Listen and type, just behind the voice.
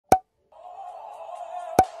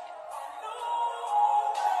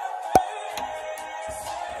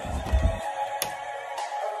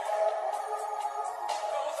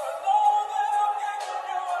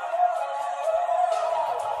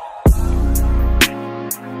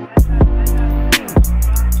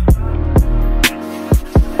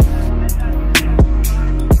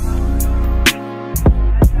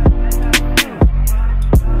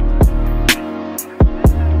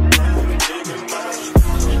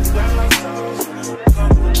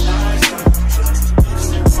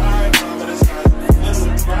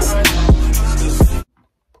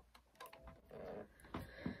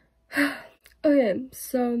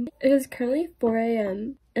So it is currently 4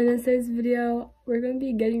 a.m. and in today's video we're going to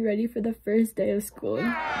be getting ready for the first day of school.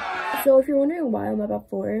 So if you're wondering why I'm up at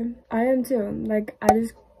 4, I am too. Like, I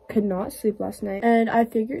just could not sleep last night, and I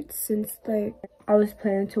figured since like I was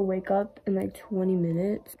planning to wake up in like 20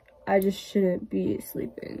 minutes, I just shouldn't be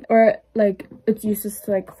sleeping, or like it's useless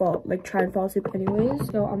to like try and fall asleep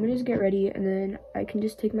anyways. So I'm gonna just get ready and then I can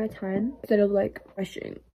just take my time instead of like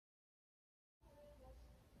rushing.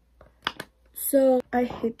 So I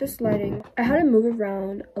hate this lighting. I had to move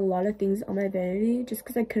around a lot of things on my vanity just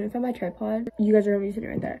because I couldn't find my tripod. You guys are gonna be sitting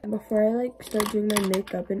right there. And before I like start doing my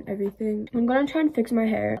makeup and everything, I'm gonna try and fix my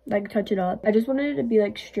hair, like touch it up. I just wanted it to be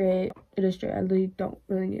like straight. It is straight. I really don't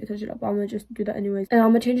really need to touch it up. I'm gonna just do that anyways. And I'm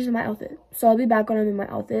gonna change into my outfit. So I'll be back when I'm in my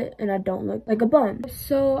outfit and I don't look like a bum.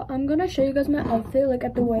 So I'm gonna show you guys my outfit like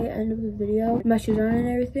at the way end of the video. My shoes on and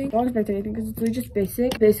everything. Don't expect anything because it's really just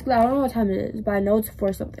basic. Basically, I don't know what time it is, but I know it's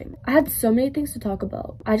 4 something. I had so many things to talk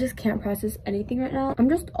about. I just can't process anything right now. I'm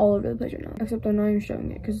just all over the place right now. Except I'm not even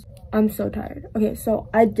showing it because I'm so tired. Okay, so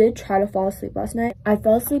I did try to fall asleep last night. I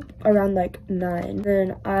fell asleep around like 9.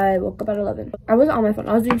 Then I woke up at 11. I wasn't on my phone.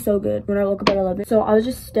 I was doing so good when I woke up at 11. So I was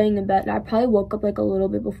just staying in bed. And I probably woke up like a little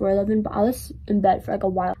bit before 11, but I was in bed for like a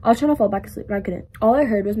while. I was trying to fall back asleep, but I couldn't. All I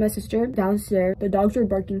heard was my sister downstairs. The dogs were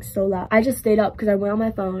barking so loud. I just stayed up because I went on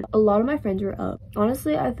my phone. A lot of my friends were up.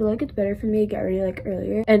 Honestly, I feel like it's better for me to get ready like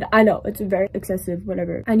earlier. And I know it's very excessive,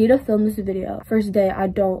 whatever. I need to film this video. First day, I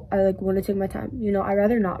like want to take my time. You know, I'd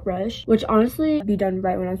rather not rush, which honestly be done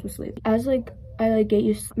right when I'm supposed to sleep. As like I like get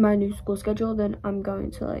used to my new school schedule, then I'm going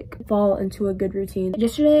to like fall into a good routine.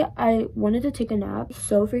 Yesterday I wanted to take a nap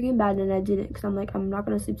so freaking bad and I didn't because I'm like, I'm not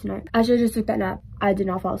gonna sleep tonight. I should have just took that nap. I did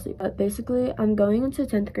not fall asleep. But basically I'm going into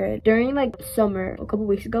 10th grade. During like summer a couple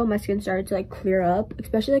weeks ago, my skin started to like clear up,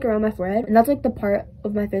 especially like around my forehead, and that's like the part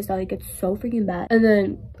of my face that like gets so freaking bad, and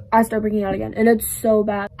then I start breaking out again and it's so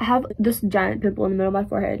bad. I have this giant pimple in the middle of my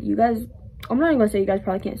forehead. You guys, I'm not even gonna say you guys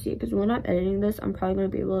probably can't see it because when I'm editing this, I'm probably gonna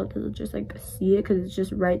be able to just like see it because it's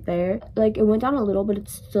just right there. Like it went down a little, but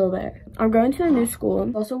it's still there. I'm going to a new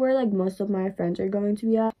school, also where like most of my friends are going to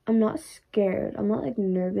be at. I'm not scared. I'm not like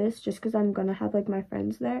nervous just because I'm gonna have like my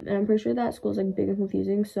friends there. And I'm pretty sure that school's like big and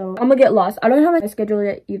confusing, so I'm gonna get lost. I don't have my schedule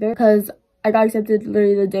yet either because I got accepted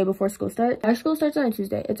literally the day before school starts. Our school starts on a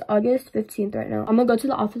Tuesday. It's August 15th right now. I'm gonna go to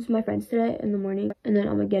the office with my friends today in the morning and then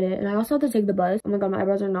I'm gonna get it. And I also have to take the bus. Oh my god, my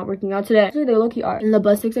eyebrows are not working out today. Actually, they low-key are. And the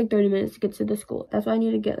bus takes like 30 minutes to get to the school. That's why I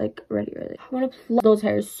need to get like ready early. I want to pluck those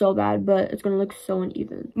hairs so bad, but it's gonna look so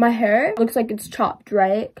uneven. My hair looks like it's chopped,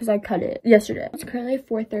 right? Because I cut it yesterday. It's currently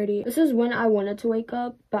 4:30. This is when I wanted to wake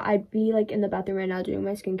up, but I'd be like in the bathroom right now doing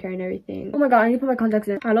my skincare and everything. Oh my god, I need to put my contacts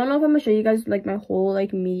in. I don't know if I'm gonna show you guys like my whole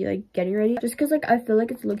like me like getting ready, just because like I feel like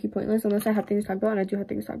it's low-key pointless unless I have things to talk about, and I do have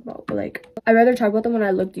things to talk about, but like I'd rather talk about them when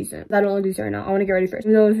I look decent. I don't look decent right now. I want to get ready first.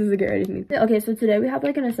 No, this is a get ready for me. Okay, so today we have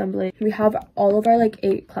like an assembly. We have all of our like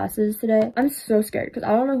 8 classes today. I'm so scared because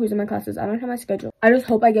I don't know who's in my classes. I don't have my schedule. I just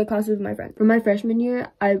hope I get classes with my friends. For my freshman year,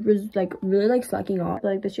 I was like really like slacking off,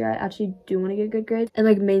 but like this year I actually do want to get good grades and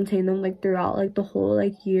like maintain them like throughout like the whole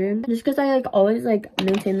like year, just because I like always like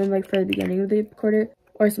maintain them like for the beginning of the quarter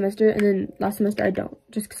or semester, and then last semester I don't,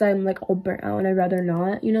 just because I'm like all burnt out and I'd rather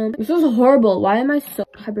not, you know. This was horrible. Why am I so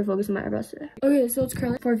hyper focused on my eyebrows today? Okay, so it's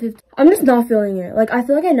currently 4:50. I'm just not feeling it. Like I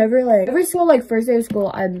feel like I never like every single like first day of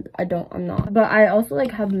school I'm not, but I also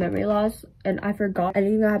like have memory loss and I forgot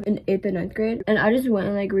anything I have in 8th and 9th grade, and I just went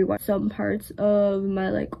and like rewatched some parts of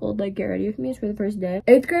my like old like get ready with me for the first day.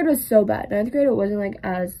 8th grade was so bad. 9th grade it wasn't like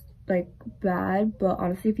as like bad, but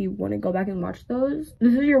honestly if you want to go back and watch those,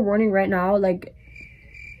 this is your warning right now. Like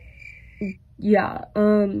yeah,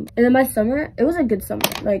 and then my summer, it was a good summer.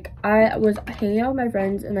 Like I was hanging out with my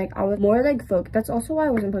friends and like I was more like focused. That's also why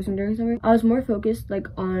I wasn't posting during summer. I was more focused like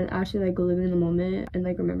on actually like living in the moment and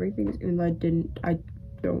like remembering things, even though I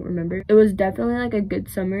don't remember. It was definitely like a good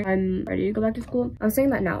summer. I'm ready to go back to school. I'm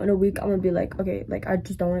saying that now. In a week I'm gonna be like, okay, like I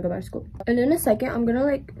just don't want to go back to school. And in a second I'm gonna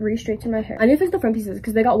like re-straighten my hair. I need to fix the front pieces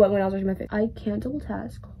because they got wet when I was washing my face. I can't double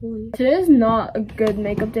task. Holy, today is not a good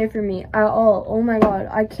makeup day for me at all. Oh my god,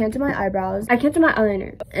 I can't do my eyebrows, I can't do my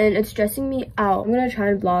eyeliner, and it's stressing me out. I'm gonna try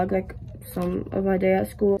and vlog like some of my day at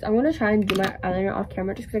school. I'm gonna try and do my eyeliner off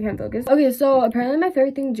camera just because I can't focus. Okay, so apparently my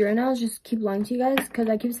favorite thing to do right now is just keep lying to you guys because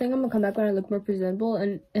I keep saying I'm gonna come back when I look more presentable,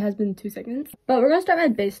 and it has been 2 seconds. But we're gonna start my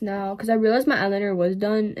base now because I realized my eyeliner was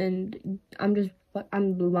done and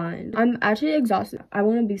I'm blind. I'm actually exhausted. I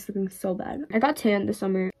want to be sleeping so bad. I got tan this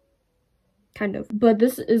summer, kind of, but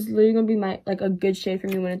this is literally gonna be my like a good shade for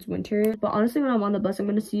me when it's winter. But honestly, when I'm on the bus, I'm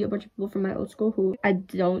gonna see a bunch of people from my old school who I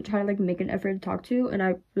don't try to like make an effort to talk to, and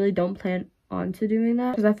I really don't plan on to doing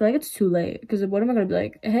that because I feel like it's too late. Because what am I gonna be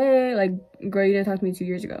like, hey, like, girl, you didn't talk to me 2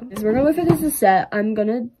 years ago. So we're gonna wait for this to set. I'm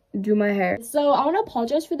gonna do my hair. So I want to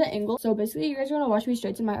apologize for the angle. So basically you guys are gonna watch me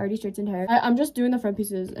straighten my already straightened hair. I'm just doing the front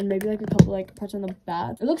pieces and maybe like a couple like parts on the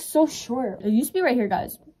back. It looks so short. It used to be right here,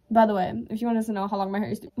 guys. By the way, if you want to know how long my hair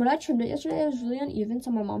used to be. When I trimmed it yesterday, it was really uneven,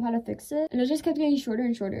 so my mom had to fix it. And it just kept getting shorter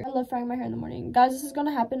and shorter. I love frying my hair in the morning. Guys, this is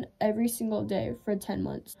gonna happen every single day for 10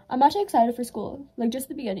 months. I'm actually excited for school. Like, just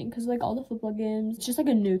the beginning. Because, like, all the football games, it's just, like,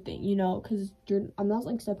 a new thing, you know? Because I'm not,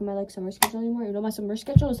 like, stuck in my, like, summer schedule anymore. You know, my summer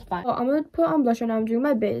schedule is fine. So I'm gonna put on blush right now. I'm doing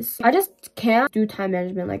my base. I just can't do time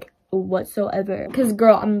management, like, whatsoever, because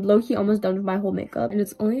girl, I'm low-key almost done with my whole makeup and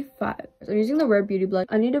it's only 5. So I'm using the Rare Beauty blush.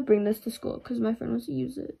 I need to bring this to school because my friend wants to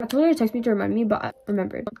use it. I told her to text me to remind me, but I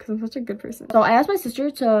remembered because I'm such a good person. So I asked my sister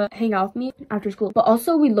to hang out with me after school, but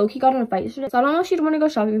also we low-key got in a fight yesterday, so I don't know if she'd want to go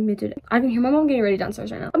shopping with me today. I can hear my mom getting ready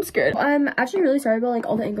downstairs right now. I'm scared. I'm actually really sorry about like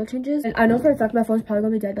all the angle changes, and I know for a fact my phone's probably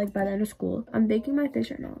gonna be dead like by the end of school. I'm baking my face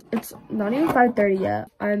right now. It's not even 5:30 yet.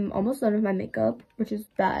 I'm almost done with my makeup, which is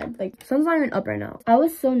bad. Like, sun's not even up right now. I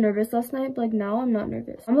was so nervous last night, but like now I'm not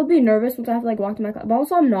nervous. I'm gonna be nervous once I have to like walk to my class, but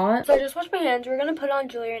also I'm not. So I just washed my hands. We're gonna put on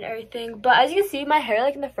jewelry and everything, but as you can see, my hair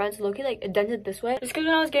like in the front is low-key like dented this way. Just because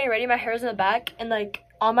when I was getting ready, my hair was in the back and like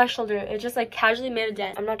on my shoulder, it just like casually made a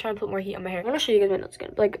dent. I'm not trying to put more heat on my hair. I'm gonna show you guys my nails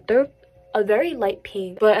again. Like, they're a very light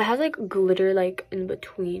pink, but it has like glitter like in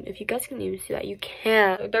between. If you guys can even see that, you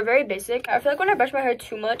can. They're very basic. I feel like when I brush my hair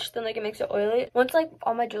too much, then like it makes it oily. Once like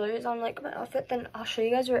all my jewelry is on like my outfit, then I'll show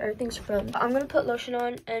you guys where everything's from. I'm gonna put lotion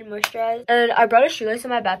on and moisturize, and I brought a shoelace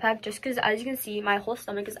in my backpack just because as you can see my whole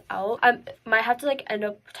stomach is out. I might have to like end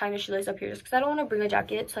up tying a shoelace up here just because I don't want to bring a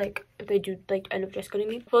jacket, so like if they do like end up dress coding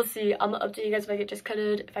me, we'll see. I'm gonna update you guys if I get dress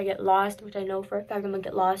coded, if I get lost, which I know for a fact I'm gonna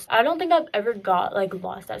get lost. I don't think I've ever got like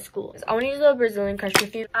lost at school. I want to use the Brazilian Crush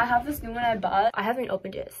perfume. I have this new one I bought. I haven't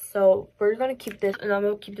opened it, so we're gonna keep this, and I'm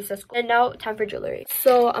gonna keep this at school. And now time for jewelry.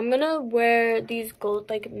 So I'm gonna wear these gold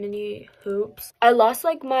like mini hoops. I lost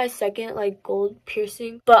like my second like gold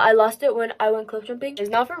piercing, but I lost it when I went cliff jumping. It's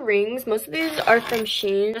now for rings. Most of these are from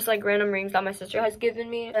Shein, just like random rings that my sister has given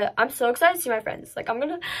me. I'm so excited to see my friends. Like I'm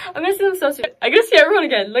gonna see them so soon. I'm gonna see everyone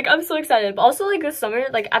again. Like I'm so excited. But also like this summer,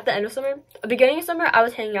 like at the end of summer, beginning of summer, I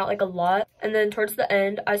was hanging out like a lot, and then towards the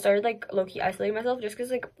end I started like low-key isolating myself just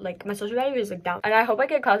because like my social value is like down, and I hope I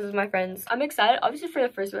get classes with my friends. I'm excited. Obviously for the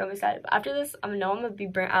first week I'm excited, but after this I'm gonna be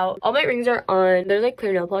burnt out. All my rings are on. There's like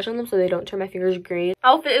clear nail polish on them so they don't turn my fingers green.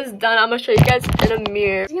 Outfit is done. I'm gonna show you guys in a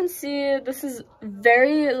mirror. As you can see, this is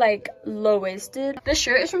very like low-waisted. This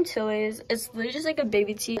shirt is from Tilly's. It's literally just like a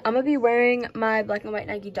baby tee. I'm gonna be wearing my black and white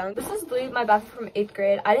Nike Dunk. This is literally my backpack from 8th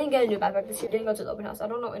grade. I didn't get a new backpack this year. Didn't go to the open house. I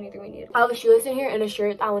don't know anything we need. I have a shoelace in here and a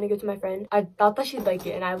shirt I want to give to my friend. I thought that she'd like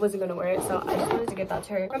it and I wasn't gonna wear it, so I just wanted to give that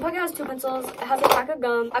to her. My pocket has 2 pencils. It has a pack of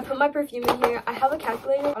gum. I put my perfume in here. I have a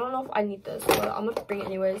calculator. I don't know if I need this, but I'm gonna bring it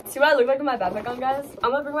anyways. See what I look like with my backpack on, guys?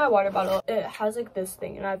 I'm gonna bring my water bottle. It has like this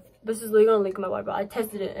thing, and this is literally gonna leak in my water bottle. I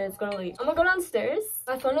tested it and it's gonna leak. I'm gonna go downstairs.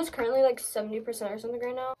 My phone is currently like 70% or something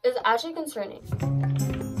right now. It's actually concerning.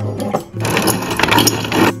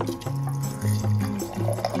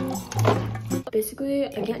 Basically,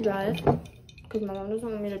 I can't drive because my mom doesn't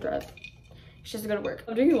want me to drive. It's just gonna work.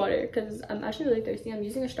 I'm drinking water because I'm actually really thirsty. I'm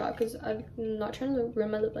using a straw because I'm not trying to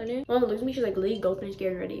ruin my lip liner. Mom looks at me, she's like, Lee, go finish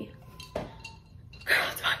getting ready. Do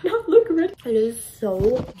I not look ready? It is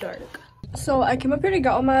so dark. So I came up here to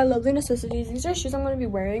get all my lovely necessities. These are shoes I'm gonna be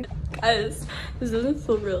wearing. Guys, this doesn't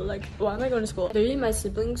feel real. Like, why am I going to school? Literally, my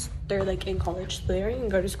siblings, they're like in college. So they don't even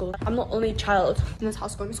go to school. I'm the only child in this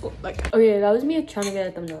house going to school. Like, okay, that was me trying to get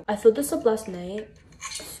a thumbnail. I filled this up last night,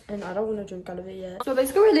 and I don't want to drink out of it yet. So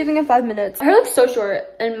basically, we're leaving in 5 minutes. My hair looks so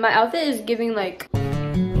short, and my outfit is giving like,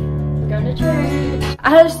 we're going to church. I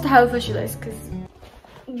had to have a shoelace because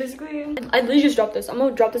basically I literally just dropped this. I'm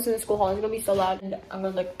gonna drop this in the school hall. It's gonna be so loud and I'm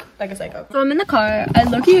gonna look like a psycho. So I'm in the car. I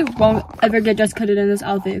low-key won't ever get dress coded in this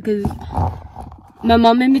outfit because my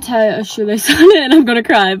mom made me tie a shoelace on it and I'm gonna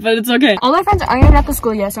cry, but it's okay. All my friends aren't even at the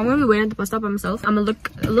school yet, so I'm gonna be waiting at the bus stop by myself. I'm gonna look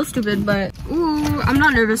a little stupid, but ooh, I'm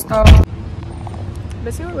not nervous though.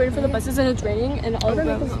 Basically, we're waiting for the buses and it's raining and all of our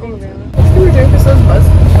makeup is on the ground. Basically, we're doing Priscilla's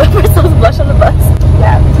blush on the bus.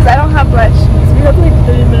 Yeah, because I don't have blush. So we have like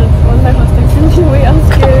 30 minutes. One of my house texted me. Wait, I'm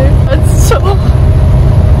scared. It's so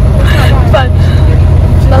fun.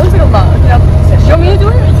 That looks like a lot. Yeah. You want me to do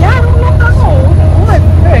it? Yeah, I don't know how. Oh my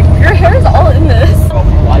frick. Your hair is all in this.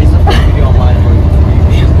 Why is the video online?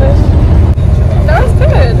 That was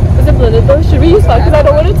good. Is it blended though? Should we use that? Because I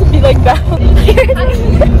don't want it to be like that.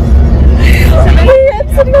 I'm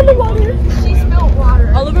sitting on the water. She spilled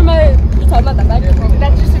water. All over my... You talking about that bag?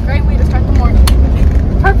 That's just a great way to start the morning.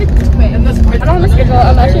 Perfect way. I don't have a schedule.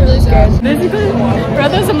 I'm actually really scared. Basically, we're at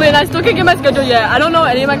the assembly and I still can't get my schedule yet. I don't know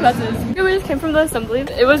any of my classes. We just came from the assembly.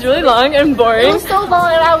 It was really long and boring. It was so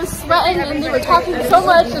long and I was sweating and they were talking so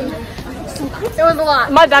much and it was a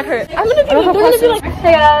lot. My back hurt. I'm gonna be like,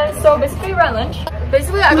 hey guys, so basically we're at lunch.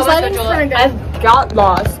 Basically I got my schedule. I got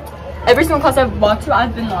lost. Every single class I've walked to,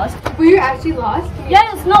 I've been lost. Were you actually lost?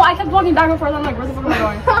 Yes, no, I kept walking back and forth. I'm like, where the fuck am I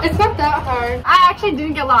going? It's not that hard. I actually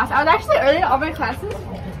didn't get lost. I was actually early in all my classes.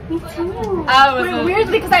 Me too.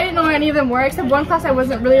 Weirdly, because I didn't know where any of them were, except one class I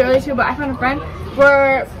wasn't really early to, but I found a friend.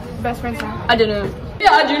 We're best friends now. I didn't.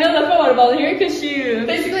 Yeah, Adrina left my water bottle here because she...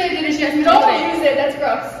 Basically, I didn't. She has me don't use it. That's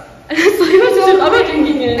gross. I'm not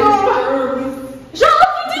drinking it. Shut up,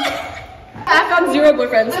 you did! I found 0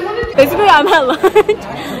 boyfriends. Basically, I'm at lunch,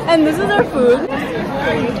 and this is our food.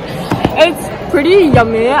 It's pretty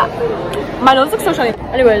yummy. My nose looks so shiny.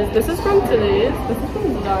 Anyways, this is from Tilly's. This is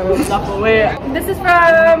from Wait. This is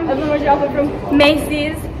from... Where's your outfit from?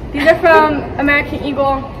 Macy's. These are from American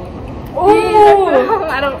Eagle. Oh!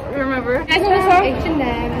 I don't remember. H&M.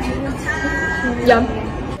 Yeah.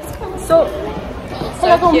 So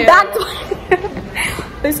welcome back to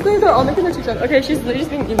basically they're all making their TikToks. Okay, she's literally just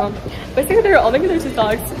being emo. Basically they're all making their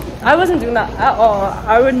TikToks. I wasn't doing that at all.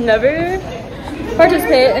 I would never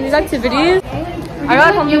participate in these activities. I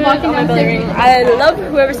got home to walking on my belly ring. I love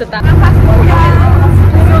whoever said that.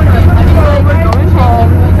 We're going home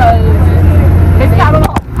because I don't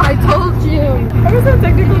know. I told you. There were some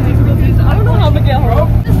technical difficulties. I don't know how I'm gonna get home.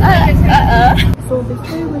 So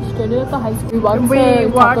basically we're stranded at the high school. We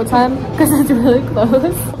walked to Taco Time because it's really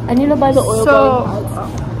close. I need to buy the oil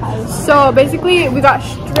pads. So basically we got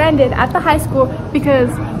stranded at the high school because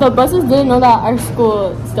the buses didn't know that our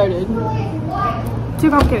school started. Too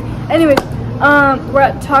complicated. Anyways, we're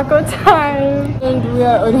at Taco Time and we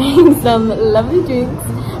are ordering some lovely drinks.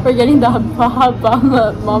 We're getting the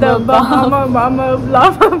Bahama Mama blah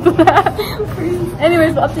blah blah.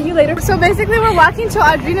 Anyways, we'll update you later. So basically we're walking to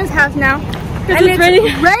Audrina's house now. And it's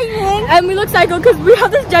raining. And we look psycho because we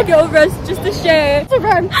have this jacket over us just to share.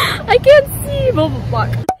 I can't see. We'll walk.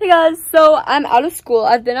 Hey guys, so I'm out of school.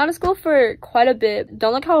 I've been out of school for quite a bit.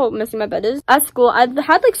 Don't look how messy my bed is. At school, I've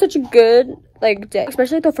had like such a good day,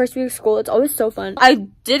 especially like the first week of school. It's always so fun. I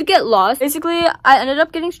did get lost. Basically, I ended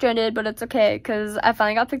up getting stranded, but it's okay because I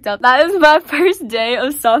finally got picked up. That is my first day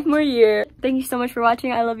of sophomore year. Thank you so much for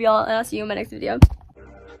watching. I love y'all, and I'll see you in my next video.